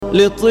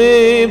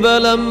لطيب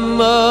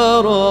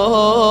لما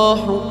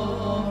راحوا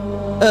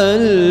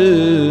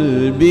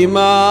قلبي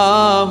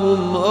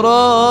معاهم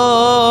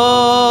راح،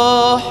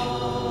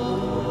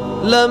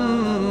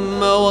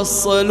 لما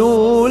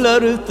وصلوا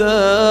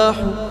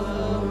لارتاحوا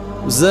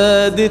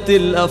وزادت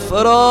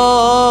الأفراح،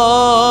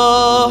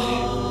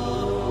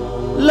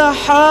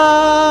 لحالي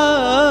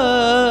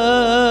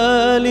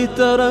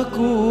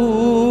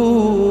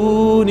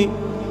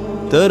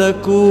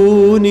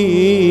تركوني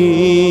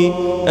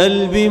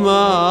قلبي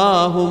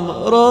معهم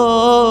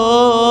راح،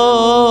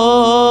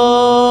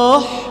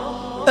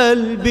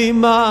 قلبي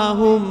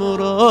معهم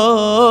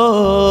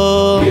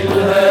راح.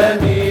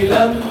 الهادي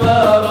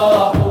لما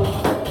راحوا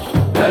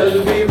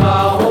قلبي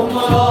معهم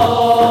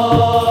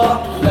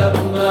راح،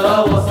 لما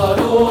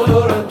وصلوا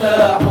له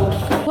ارتاحوا.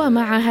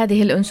 ومع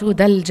هذه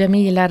الأنشودة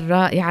الجميلة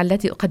الرائعة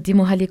التي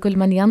أقدمها لكل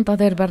من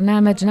ينتظر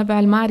برنامج نبع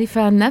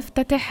المعرفة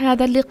نفتتح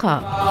هذا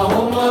اللقاء.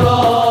 معهم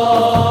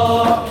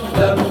راح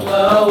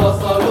لما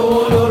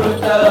وصلوا له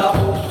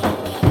ارتاحوا،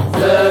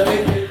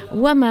 زادت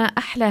وما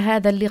أحلى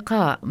هذا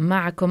اللقاء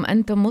معكم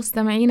أنتم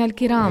مستمعين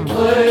الكرام.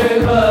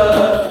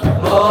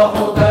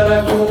 راحوا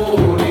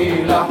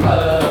تركوني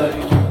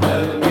لحالي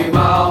قلبي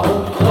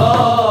معهم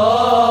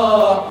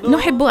راح.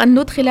 نحب أن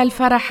ندخل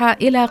الفرح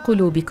إلى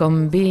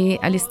قلوبكم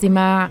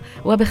بالاستماع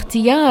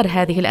وباختيار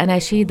هذه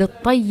الأناشيد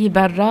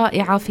الطيبة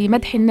الرائعة في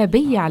مدح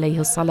النبي عليه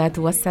الصلاة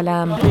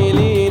والسلام.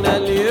 إلينا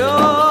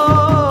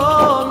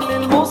اليوم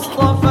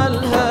للمصطفى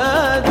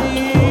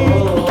الهادي،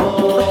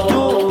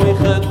 رحتوا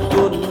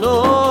وخدتوا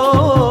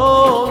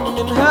النوم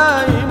من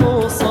هايم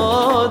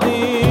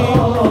وصادي،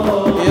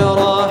 يا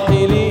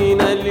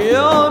راحلين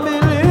اليوم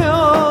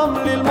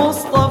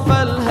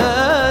للمصطفى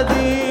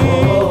الهادي،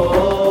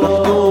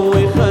 رحتوا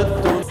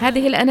وخدتوا.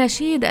 هذه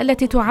الأناشيد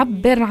التي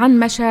تعبر عن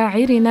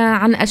مشاعرنا،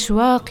 عن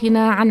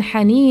أشواقنا، عن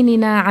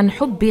حنيننا، عن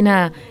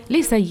حبنا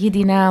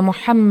لسيدنا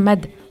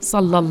محمد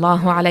صلى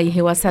الله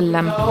عليه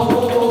وسلم.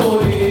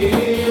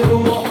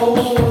 روحوا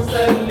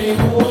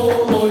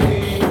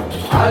سلموني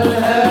على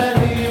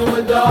الهادي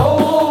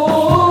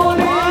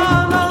وادعوني،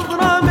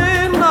 نظرة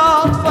من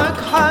عطفك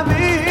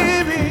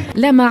حبيبي.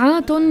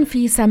 لمعات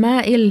في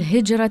سماء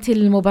الهجرة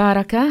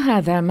المباركة،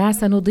 هذا ما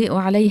سنضيء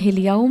عليه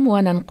اليوم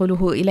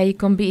وننقله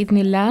إليكم بإذن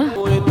الله.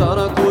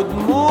 وتركوا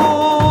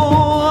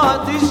دموع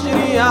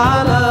تجري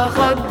على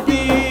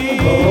خدي،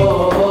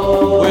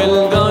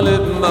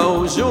 والقلب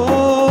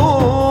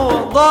موجوع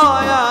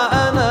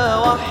ضايع أنا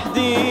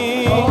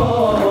وحدي،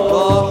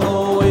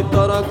 راحوا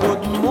وتركوا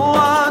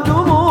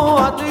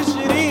دموع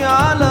تجري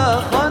على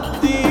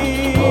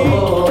خدي،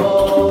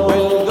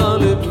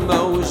 والقلب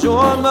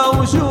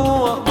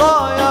موجوع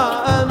ضايع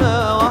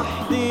أنا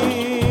وحدي.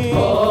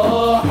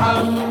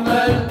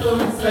 حملتم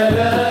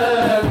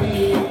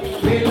سلامي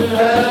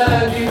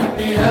للهادي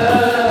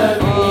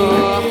انتهامي،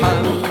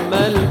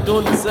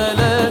 حملتم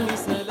سلامي.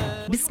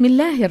 بسم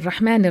الله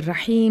الرحمن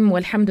الرحيم،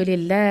 والحمد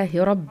لله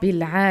رب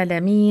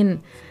العالمين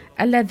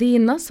الذي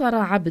نصر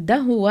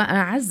عبده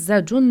وأعز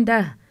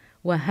جنده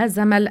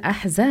وهزم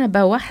الأحزاب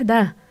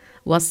وحده،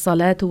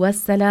 والصلاة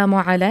والسلام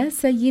على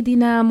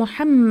سيدنا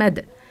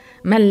محمد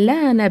من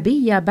لا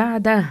نبي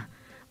بعده،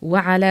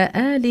 وعلى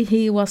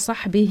آله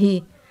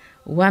وصحبه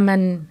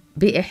ومن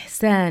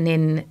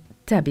بإحسان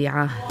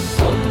تبعه.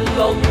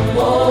 صلى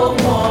الله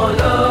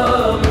على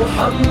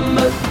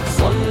محمد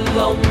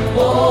صلى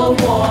الله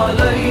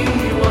عليه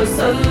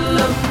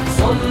وسلم،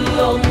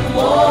 صلى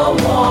الله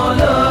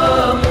على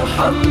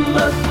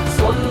محمد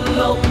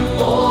صلى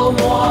الله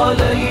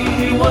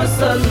عليه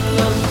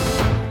وسلم.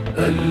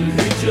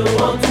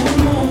 الهجرة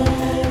نور.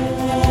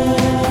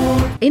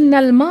 إن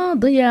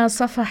الماضي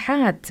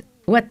صفحات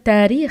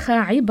والتاريخ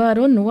عبر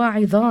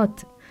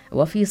وعظات،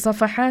 وفي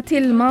صفحات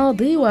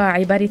الماضي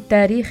وعبر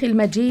التاريخ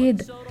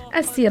المجيد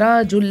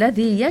السراج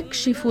الذي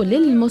يكشف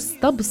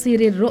للمستبصر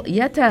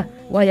الرؤية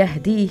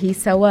ويهديه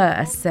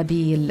سواء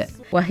السبيل.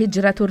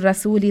 وهجرة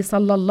الرسول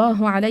صلى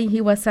الله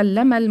عليه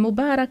وسلم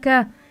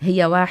المباركة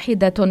هي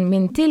واحدة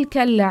من تلك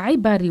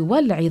العبر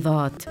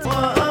والعظات.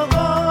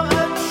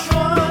 وأضاءت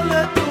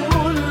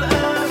شعلته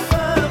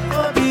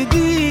الآفاق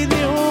بدين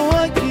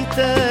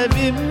وكتاب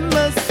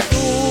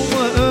مسطور،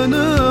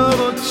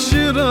 وأنارت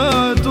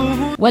شراعته.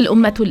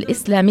 والأمة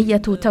الإسلامية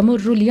تمر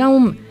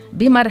اليوم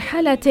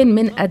بمرحلة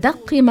من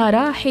أدق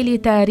مراحل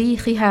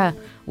تاريخها،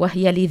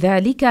 وهي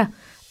لذلك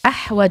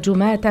أحوج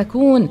ما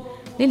تكون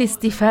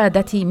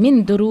للاستفادة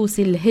من دروس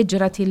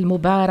الهجرة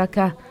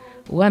المباركة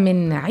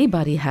ومن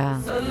عبرها.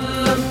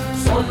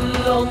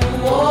 صلى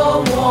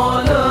الله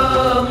على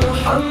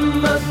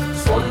محمد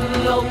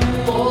صلى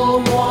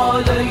الله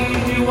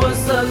عليه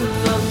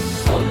وسلم،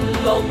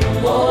 صلى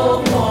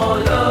الله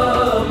على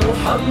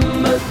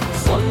محمد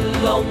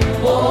صلى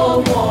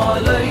الله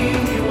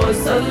عليه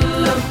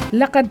وسلم.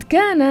 لقد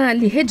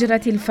كان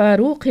لهجرة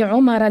الفاروق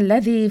عمر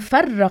الذي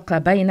فرق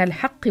بين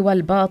الحق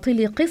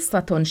والباطل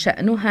قصة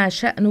شأنها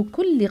شأن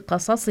كل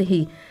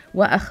قصصه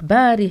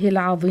وأخباره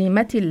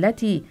العظيمة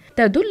التي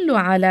تدل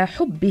على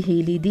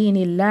حبه لدين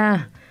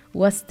الله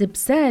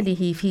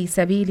واستبساله في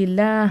سبيل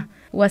الله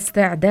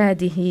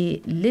واستعداده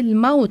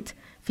للموت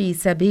في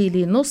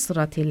سبيل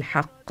نصرة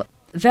الحق.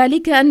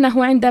 ذلك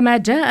أنه عندما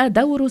جاء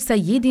دور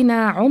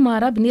سيدنا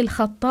عمر بن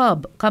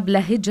الخطاب قبل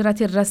هجرة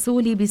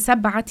الرسول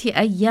ب7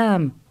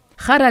 أيام،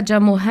 خرج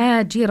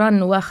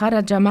مهاجرا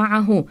وخرج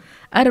معه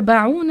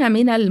 40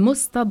 من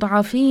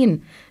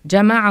المستضعفين،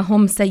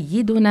 جمعهم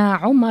سيدنا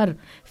عمر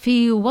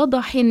في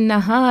وضح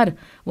النهار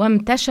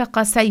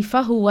وامتشق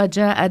سيفه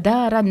وجاء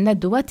دار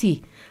الندوة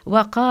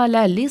وقال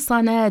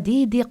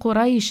لصناديد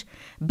قريش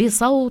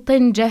بصوت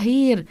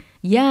جهير: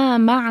 يا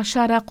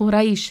معشر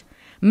قريش،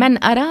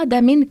 من أراد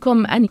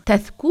منكم أن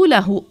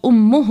تثكله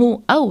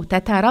أمه أو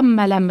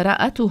تترمل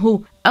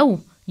امرأته أو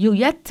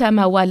ييتم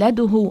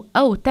ولده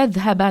أو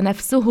تذهب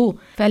نفسه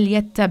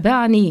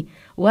فليتبعني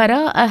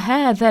وراء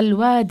هذا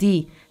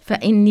الوادي،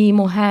 فإني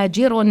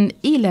مهاجر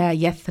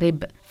إلى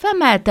يثرب.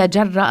 فما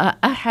تجرأ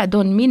أحد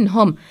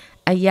منهم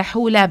أن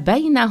يحول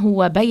بينه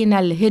وبين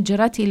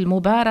الهجرة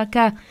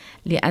المباركة،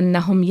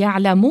 لأنهم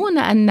يعلمون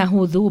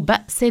أنه ذو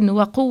بأس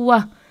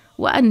وقوة،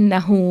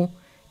 وأنه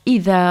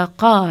إذا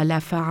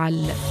قال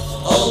فعل.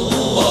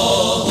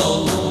 الله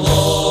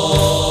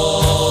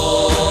الله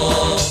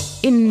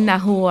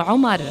إنه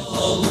عمر.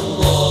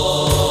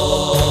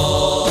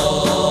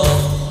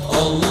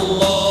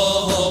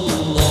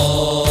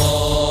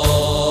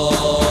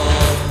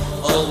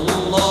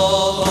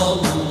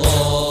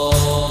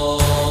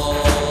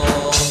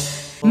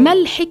 ما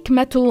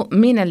الحكمة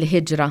من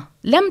الهجرة؟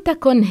 لم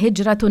تكن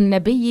هجرة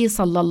النبي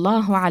صلى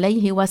الله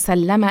عليه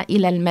وسلم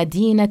إلى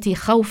المدينة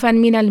خوفاً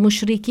من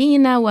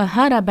المشركين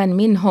وهرباً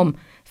منهم،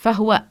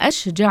 فهو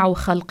أشجع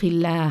خلق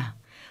الله،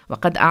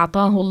 وقد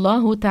أعطاه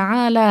الله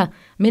تعالى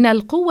من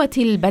القوة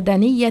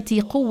البدنية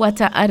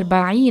قوة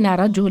 40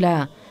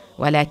 رجلاً،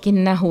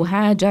 ولكنه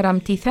هاجر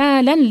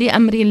امتثالاً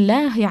لأمر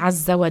الله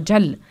عز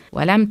وجل،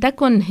 ولم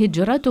تكن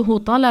هجرته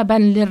طلباً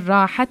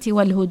للراحة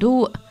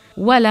والهدوء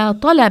ولا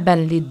طلباً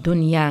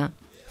للدنيا،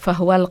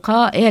 فهو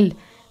القائل: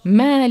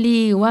 ما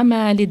لي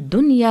وما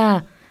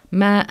للدنيا،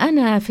 ما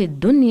أنا في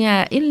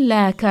الدنيا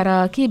إلا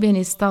كراكب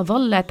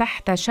استظل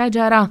تحت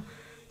شجرة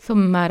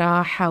ثم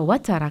راح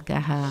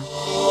وتركها.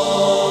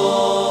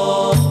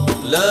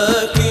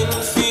 لكن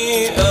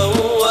في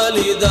أول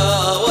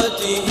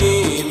دعوته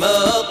ما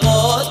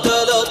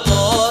قاتل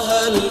طه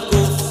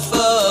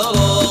الكفار،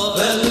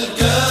 بل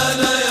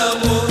كان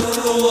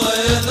يمر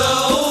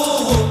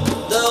ويدعوهم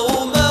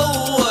دوما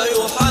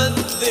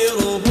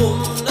ويحذرهم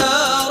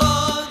نارا.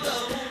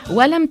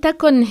 ولم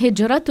تكن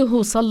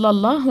هجرته صلى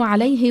الله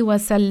عليه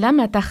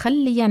وسلم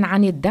تخليا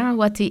عن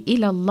الدعوة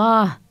إلى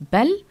الله،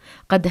 بل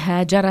قد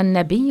هاجر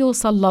النبي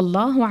صلى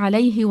الله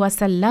عليه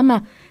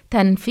وسلم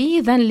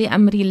تنفيذا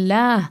لأمر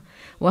الله،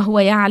 وهو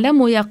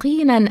يعلم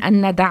يقينا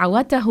أن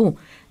دعوته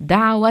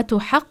دعوة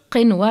حق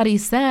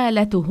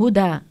ورسالة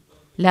هدى،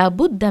 لا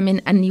بد من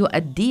أن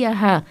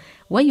يؤديها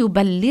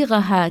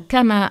ويبلغها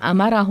كما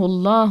أمره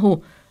الله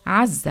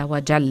عز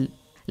وجل.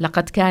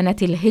 لقد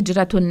كانت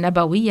الهجرة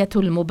النبوية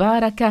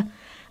المباركة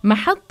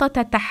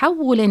محطة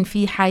تحول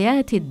في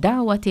حياة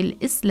الدعوة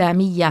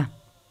الإسلامية،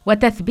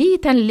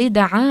 وتثبيتاً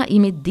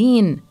لدعائم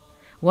الدين،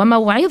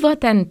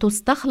 وموعظة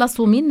تستخلص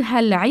منها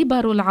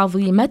العبر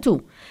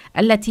العظيمة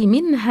التي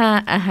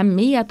منها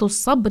أهمية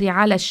الصبر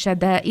على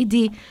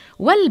الشدائد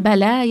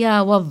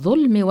والبلايا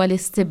والظلم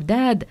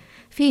والاستبداد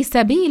في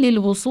سبيل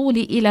الوصول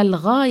إلى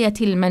الغاية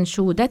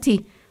المنشودة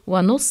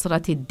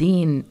ونصرة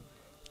الدين.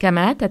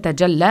 كما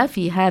تتجلى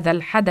في هذا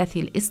الحدث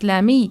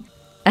الإسلامي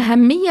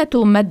أهمية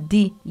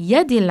مد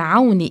يد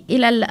العون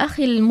إلى الأخ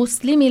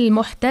المسلم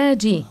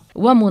المحتاج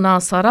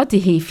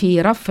ومناصرته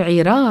في رفع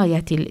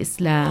راية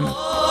الإسلام.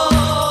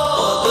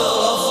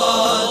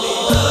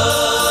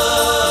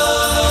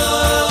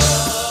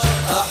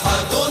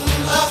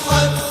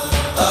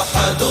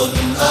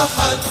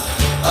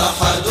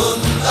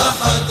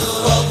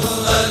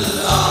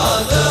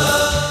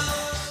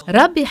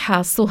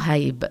 ربح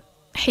صهيب.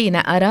 حين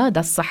أراد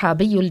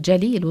الصحابي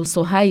الجليل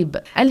صهيب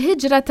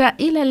الهجرة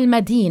إلى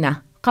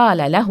المدينة،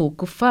 قال له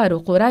كفار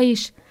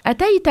قريش: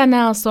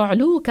 أتيتنا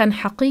صعلوكا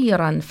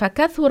حقيرا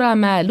فكثر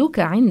مالك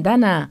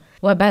عندنا،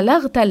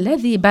 وبلغت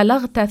الذي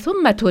بلغت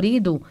ثم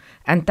تريد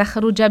أن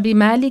تخرج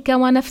بمالك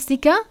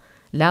ونفسك؟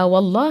 لا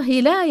والله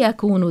لا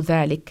يكون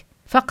ذلك.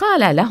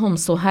 فقال لهم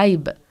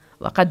صهيب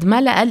وقد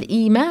ملأ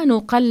الإيمان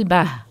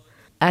قلبه: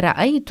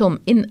 أرأيتم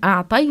إن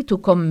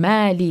أعطيتكم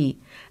مالي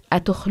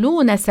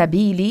أتخلون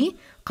سبيلي؟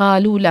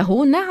 قالوا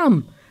له: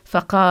 نعم.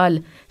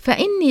 فقال: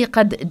 فإني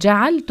قد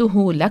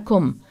جعلته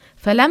لكم.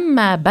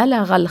 فلما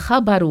بلغ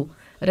الخبر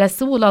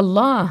رسول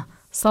الله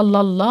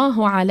صلى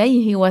الله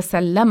عليه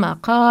وسلم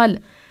قال: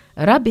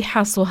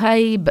 ربح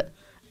صهيب،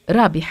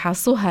 ربح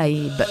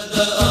صهيب.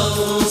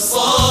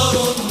 أنصار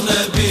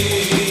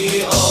النبي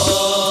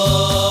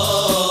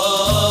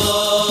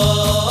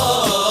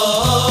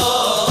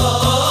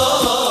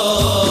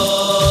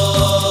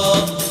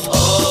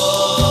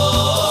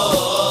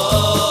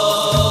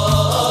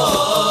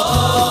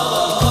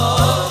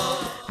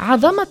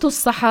عظمة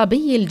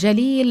الصحابي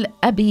الجليل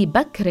أبي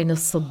بكر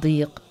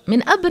الصديق.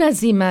 من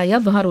أبرز ما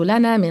يظهر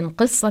لنا من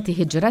قصة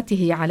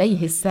هجرته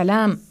عليه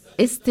السلام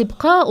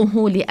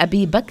استبقاؤه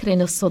لأبي بكر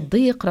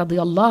الصديق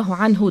رضي الله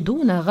عنه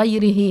دون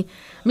غيره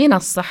من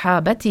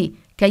الصحابة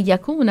كي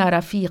يكون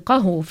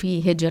رفيقه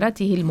في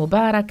هجرته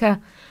المباركة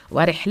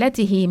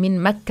ورحلته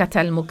من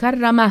مكة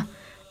المكرمة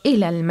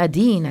إلى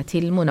المدينة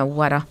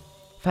المنورة.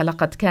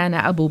 فلقد كان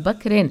أبو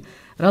بكر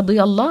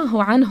رضي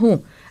الله عنه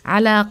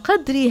على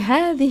قدر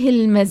هذه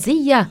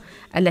المزية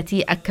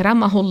التي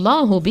أكرمه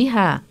الله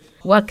بها،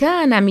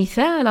 وكان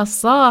مثال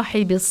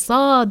الصاحب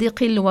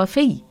الصادق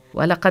الوفي.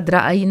 ولقد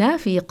رأينا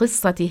في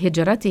قصة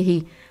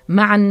هجرته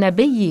مع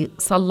النبي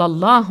صلى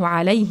الله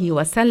عليه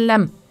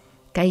وسلم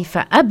كيف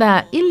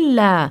أبى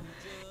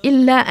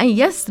إلا أن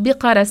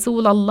يسبق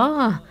رسول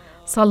الله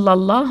صلى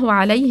الله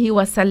عليه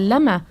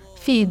وسلم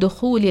في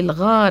دخول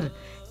الغار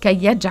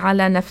كي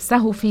يجعل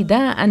نفسه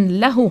فداء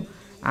له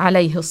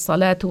عليه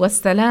الصلاة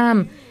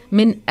والسلام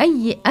من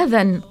أي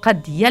أذى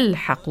قد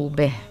يلحق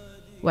به.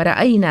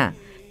 ورأينا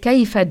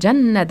كيف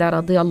جند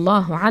رضي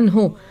الله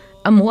عنه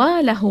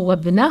أمواله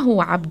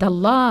وابنه عبد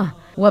الله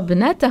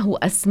وابنته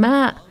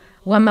أسماء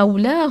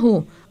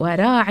ومولاه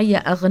وراعي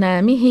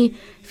أغنامه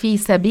في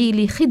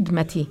سبيل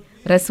خدمة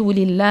رسول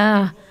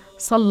الله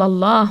صلى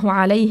الله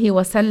عليه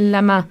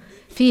وسلم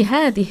في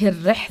هذه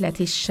الرحلة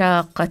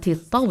الشاقة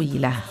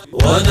الطويلة.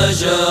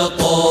 ونجا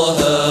طه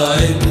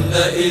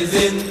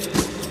عندئذ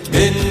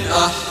من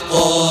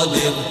أحقاد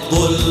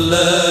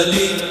الضلال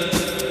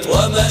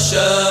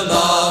ومشى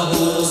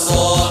معه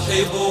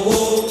صاحبه.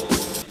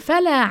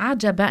 فلا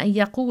عجب أن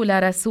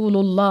يقول رسول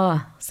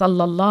الله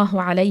صلى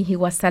الله عليه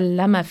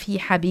وسلم في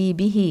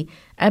حبيبه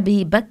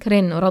أبي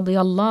بكر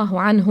رضي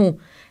الله عنه: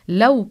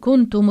 لو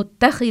كنت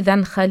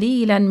متخذا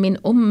خليلا من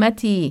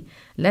أمتي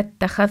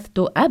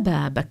لاتخذت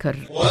أبا بكر.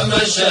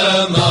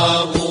 ومشى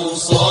معه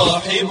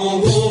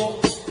صاحبه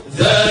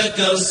ذاك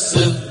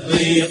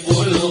الصديق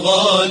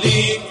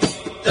الغالي،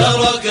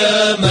 ترك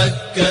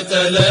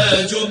مكة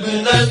لا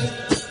جبنا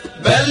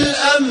بل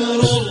أمر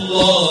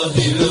الله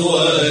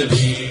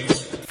الوالي.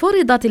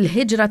 فرضت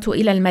الهجرة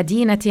إلى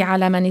المدينة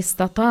على من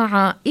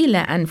استطاع إلى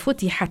أن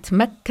فتحت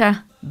مكة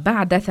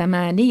بعد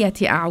 8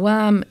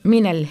 أعوام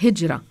من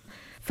الهجرة،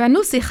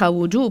 فنسخ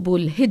وجوب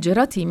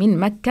الهجرة من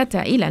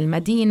مكة إلى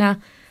المدينة،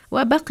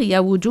 وبقي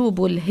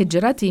وجوب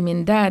الهجرة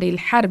من دار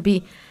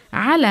الحرب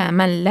على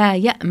من لا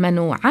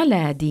يأمن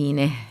على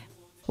دينه.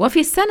 وفي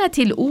السنة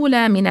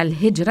الأولى من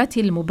الهجرة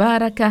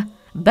المباركة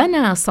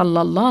بنى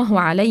صلى الله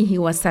عليه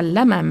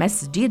وسلم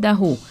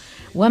مسجده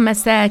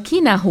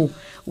ومساكنه،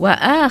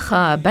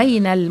 وآخى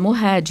بين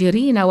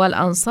المهاجرين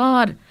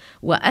والأنصار،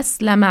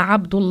 وأسلم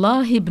عبد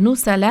الله بن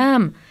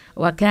سلام،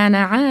 وكان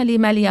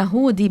عالم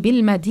اليهود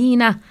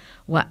بالمدينة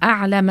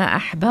وأعلم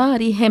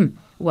أحبارهم،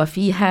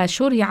 وفيها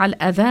شرع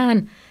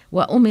الأذان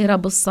وأمر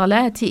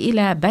بالصلاة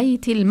إلى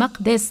بيت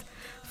المقدس،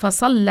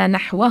 فصلى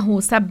نحوه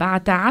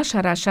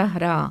 17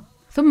 شهرا،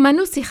 ثم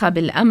نسخ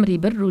بالأمر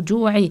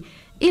بالرجوع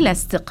إلى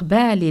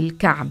استقبال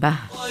الكعبة.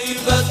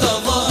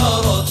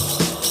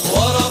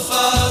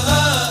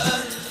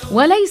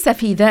 وليس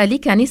في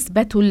ذلك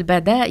نسبة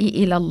البداء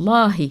إلى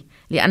الله،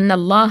 لأن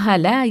الله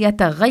لا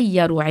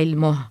يتغير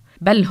علمه،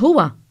 بل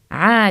هو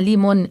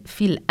عالم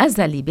في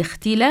الأزل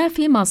باختلاف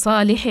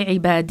مصالح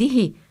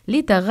عباده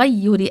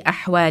لتغير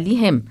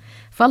أحوالهم،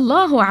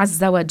 فالله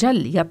عز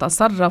وجل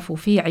يتصرف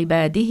في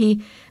عباده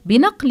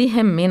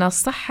بنقلهم من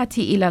الصحة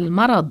إلى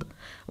المرض،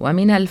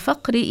 ومن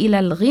الفقر إلى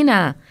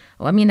الغنى،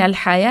 ومن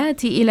الحياة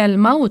إلى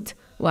الموت،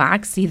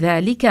 وعكس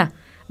ذلك،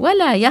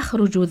 ولا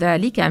يخرج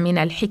ذلك من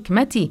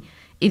الحكمة،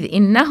 إذ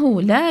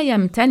إنه لا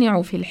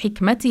يمتنع في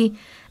الحكمة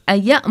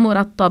أن يأمر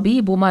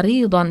الطبيب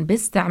مريضاً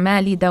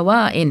باستعمال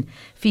دواء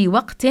في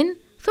وقت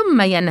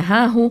ثم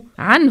ينهاه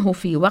عنه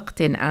في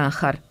وقت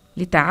آخر،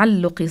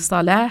 لتعلق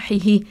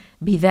صلاحه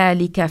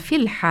بذلك في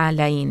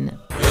الحالين.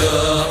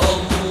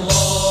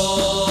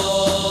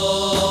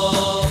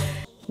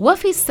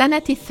 وفي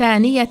السنة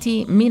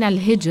الثانية من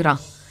الهجرة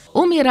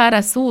أمر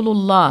رسول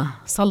الله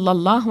صلى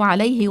الله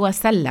عليه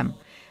وسلم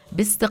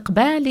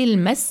باستقبال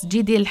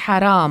المسجد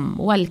الحرام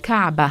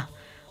والكعبة،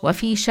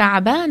 وفي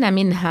شعبان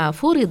منها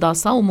فرض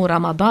صوم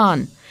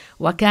رمضان،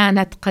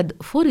 وكانت قد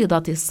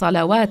فرضت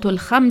الصلوات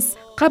الخمس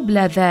قبل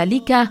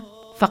ذلك،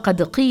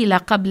 فقد قيل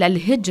قبل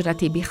الهجرة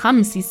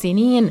ب5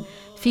 سنين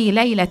في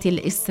ليلة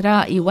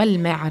الإسراء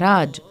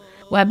والمعراج.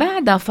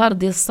 وبعد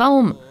فرض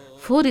الصوم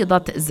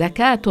فرضت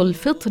زكاة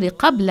الفطر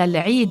قبل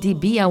العيد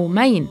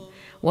ب2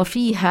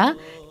 وفيها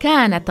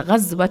كانت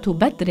غزوة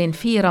بدر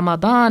في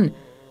رمضان،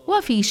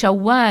 وفي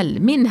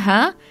شوال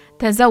منها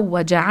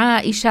تزوج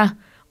عائشة،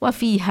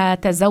 وفيها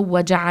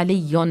تزوج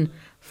علي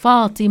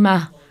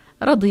فاطمة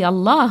رضي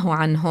الله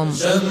عنهم.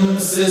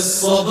 شمس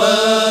الصباح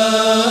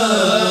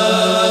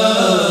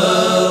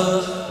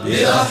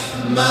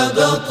بأحمد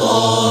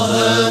طه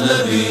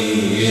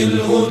نبي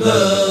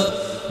الهدى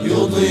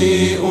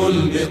يضيء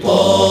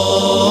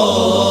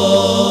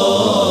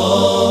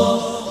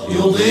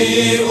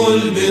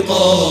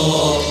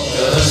البطاء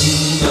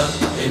كأن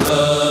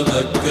حمى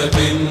مكة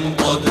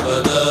قد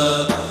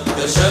بدا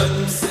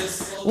كشمس.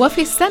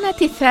 وفي السنة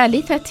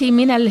 3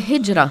 من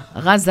الهجرة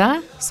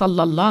غزا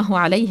صلى الله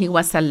عليه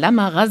وسلم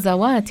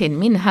غزوات،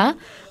 منها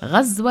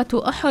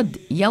غزوة أحد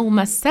يوم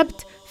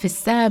السبت في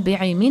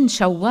 7 من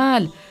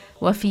شوال،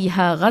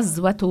 وفيها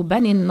غزوة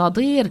بني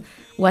النضير،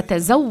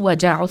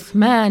 وتزوج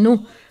عثمان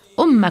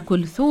أم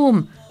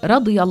كلثوم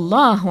رضي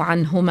الله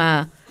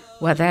عنهما،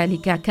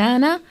 وذلك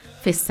كان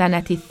في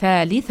السنة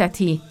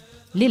 3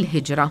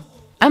 للهجرة.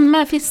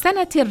 أما في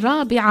السنة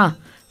 4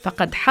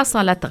 فقد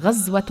حصلت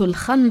غزوة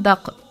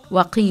الخندق،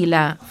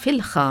 وقيل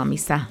في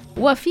 5،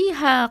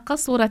 وفيها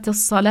قصرت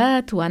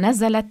الصلاة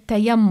ونزل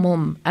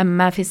التيمم.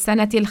 أما في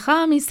السنة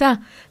 5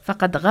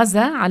 فقد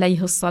غزا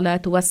عليه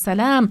الصلاة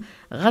والسلام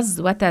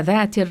غزوة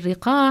ذات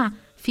الرقاع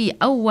في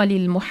أول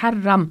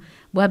المحرم،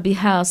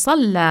 وبها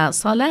صلى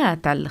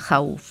صلاة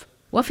الخوف.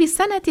 وفي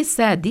السنة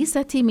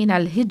 6 من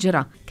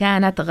الهجرة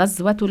كانت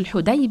غزوة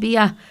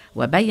الحديبية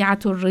وبيعة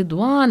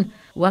الرضوان،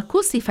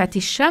 وكسفت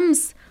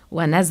الشمس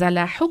ونزل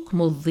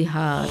حكم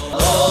الظهار.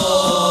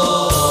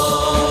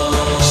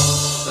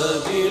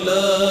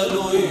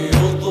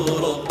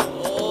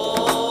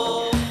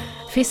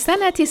 في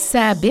السنة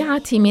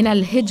 7 من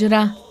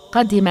الهجرة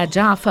قدم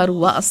جعفر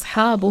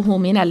وأصحابه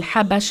من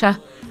الحبشة،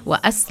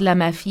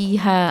 وأسلم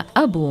فيها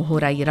أبو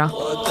هريرة.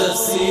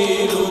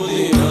 وتسيل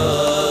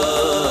دماء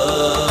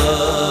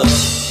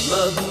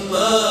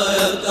مهما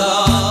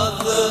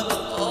يتعذب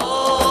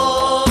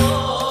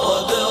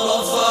قد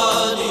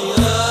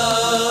رفعنيها.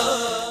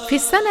 في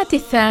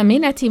السنة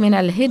 8 من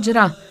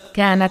الهجرة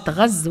كانت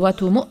غزوة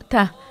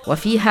مؤتة،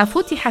 وفيها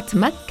فتحت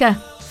مكة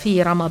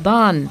في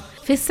رمضان.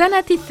 في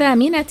السنة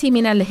 8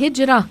 من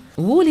الهجرة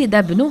ولد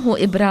ابنه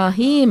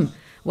إبراهيم،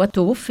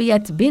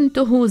 وتوفيت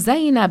بنته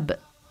زينب،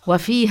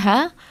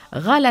 وفيها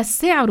غلى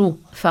السعر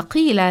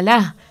فقيل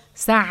له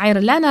سعر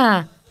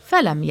لنا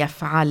فلم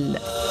يفعل.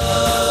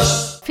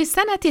 في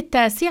السنة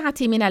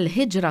 9 من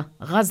الهجرة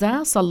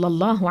غزا صلى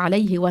الله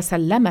عليه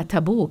وسلم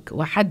تبوك،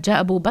 وحج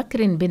أبو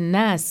بكر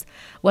بالناس،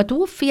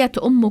 وتوفيت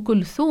أم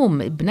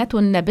كلثوم ابنة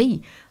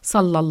النبي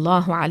صلى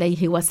الله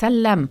عليه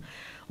وسلم.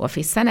 وفي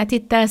السنة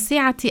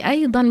 9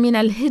 أيضا من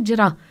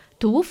الهجرة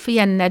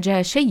توفي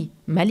النجاشي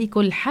ملك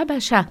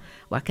الحبشة،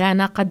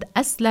 وكان قد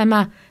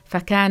أسلم،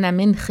 فكان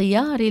من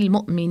خيار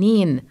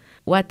المؤمنين.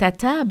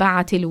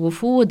 وتتابعت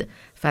الوفود،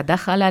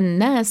 فدخل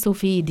الناس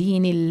في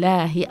دين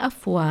الله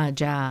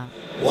أفواجا.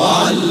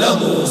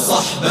 وعلموا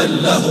صحبا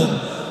لهم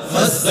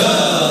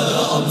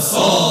فازداد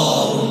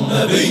أنصار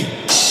النبي.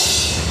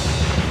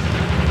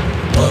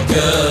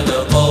 وكان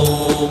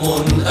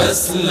قوم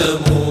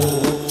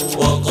أسلموا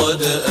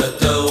وقد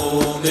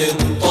أتوا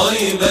من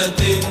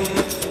طيبة،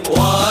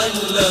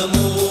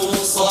 وعلموا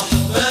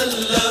صحبا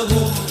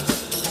لهم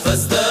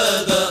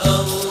فازداد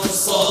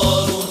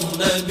أنصار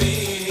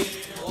النبي.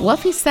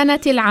 وفي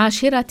السنة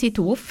 10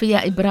 توفي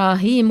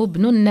إبراهيم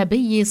ابن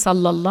النبي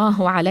صلى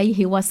الله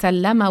عليه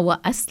وسلم،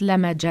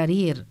 وأسلم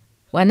جرير،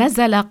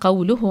 ونزل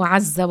قوله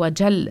عز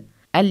وجل: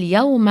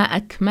 اليوم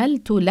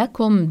أكملت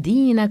لكم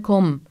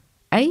دينكم،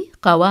 أي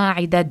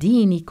قواعد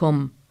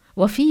دينكم.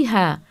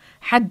 وفيها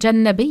حج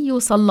النبي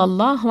صلى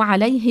الله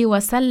عليه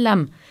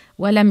وسلم،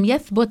 ولم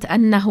يثبت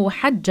أنه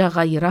حج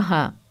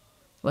غيرها،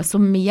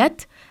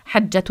 وسميت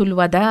حجة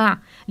الوداع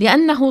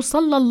لأنه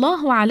صلى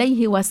الله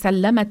عليه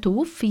وسلم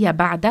توفي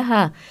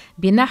بعدها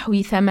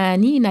بنحو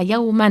 80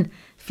 يوما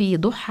في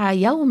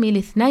ضحى يوم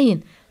الاثنين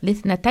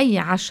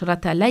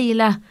ل12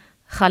 ليلة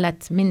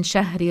خلت من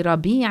شهر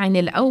ربيع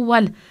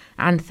الأول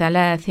عن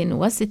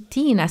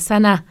 63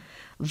 سنة،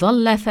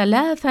 ظل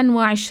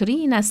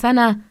 23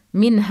 سنة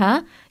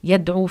منها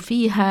يدعو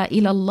فيها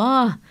إلى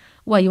الله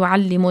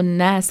ويعلم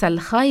الناس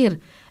الخير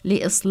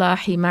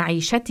لإصلاح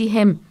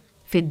معيشتهم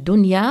في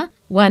الدنيا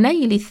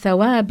ونيل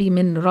الثواب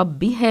من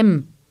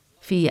ربهم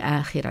في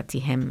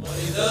آخرتهم.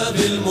 وإذا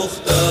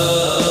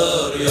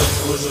بالمختار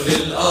يخرج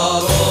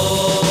للأعراض.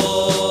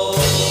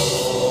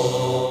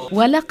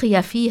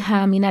 ولقي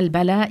فيها من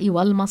البلاء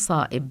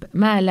والمصائب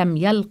ما لم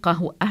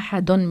يلقه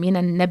أحد من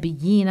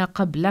النبيين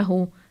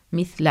قبله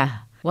مثله،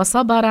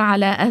 وصبر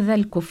على أذى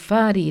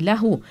الكفار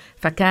له،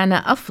 فكان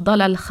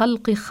أفضل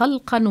الخلق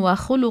خلقا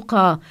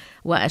وخلقا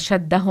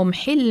وأشدهم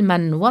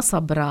حلما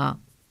وصبرا.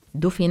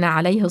 دفن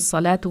عليه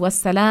الصلاة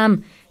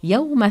والسلام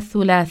يوم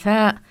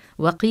الثلاثاء،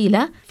 وقيل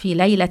في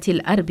ليلة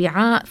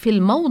الأربعاء في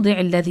الموضع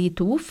الذي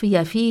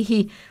توفي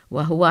فيه،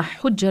 وهو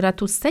حجرة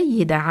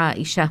السيدة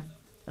عائشة.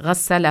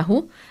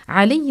 غسله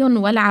علي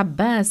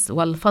والعباس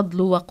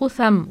والفضل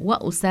وقثم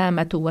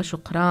وأسامة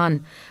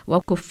وشقران،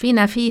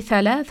 وكفن في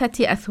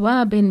 3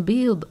 أثواب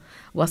بيض،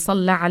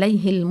 وصلى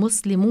عليه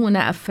المسلمون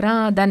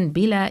أفرادا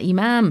بلا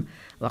إمام.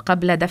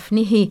 وقبل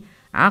دفنه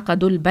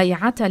عقدوا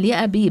البيعة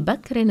لأبي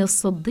بكر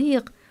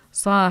الصديق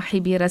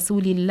صاحب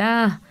رسول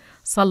الله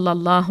صلى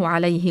الله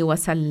عليه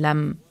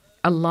وسلم.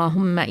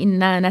 اللهم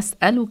إنا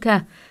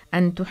نسألك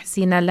أن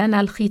تحسن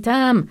لنا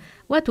الختام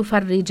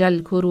وتفرج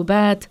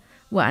الكربات،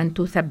 وأن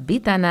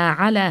تثبتنا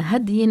على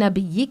هدي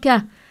نبيك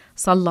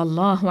صلى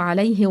الله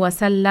عليه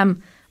وسلم،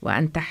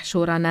 وأن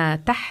تحشرنا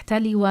تحت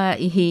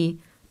لوائه.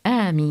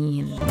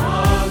 آمين.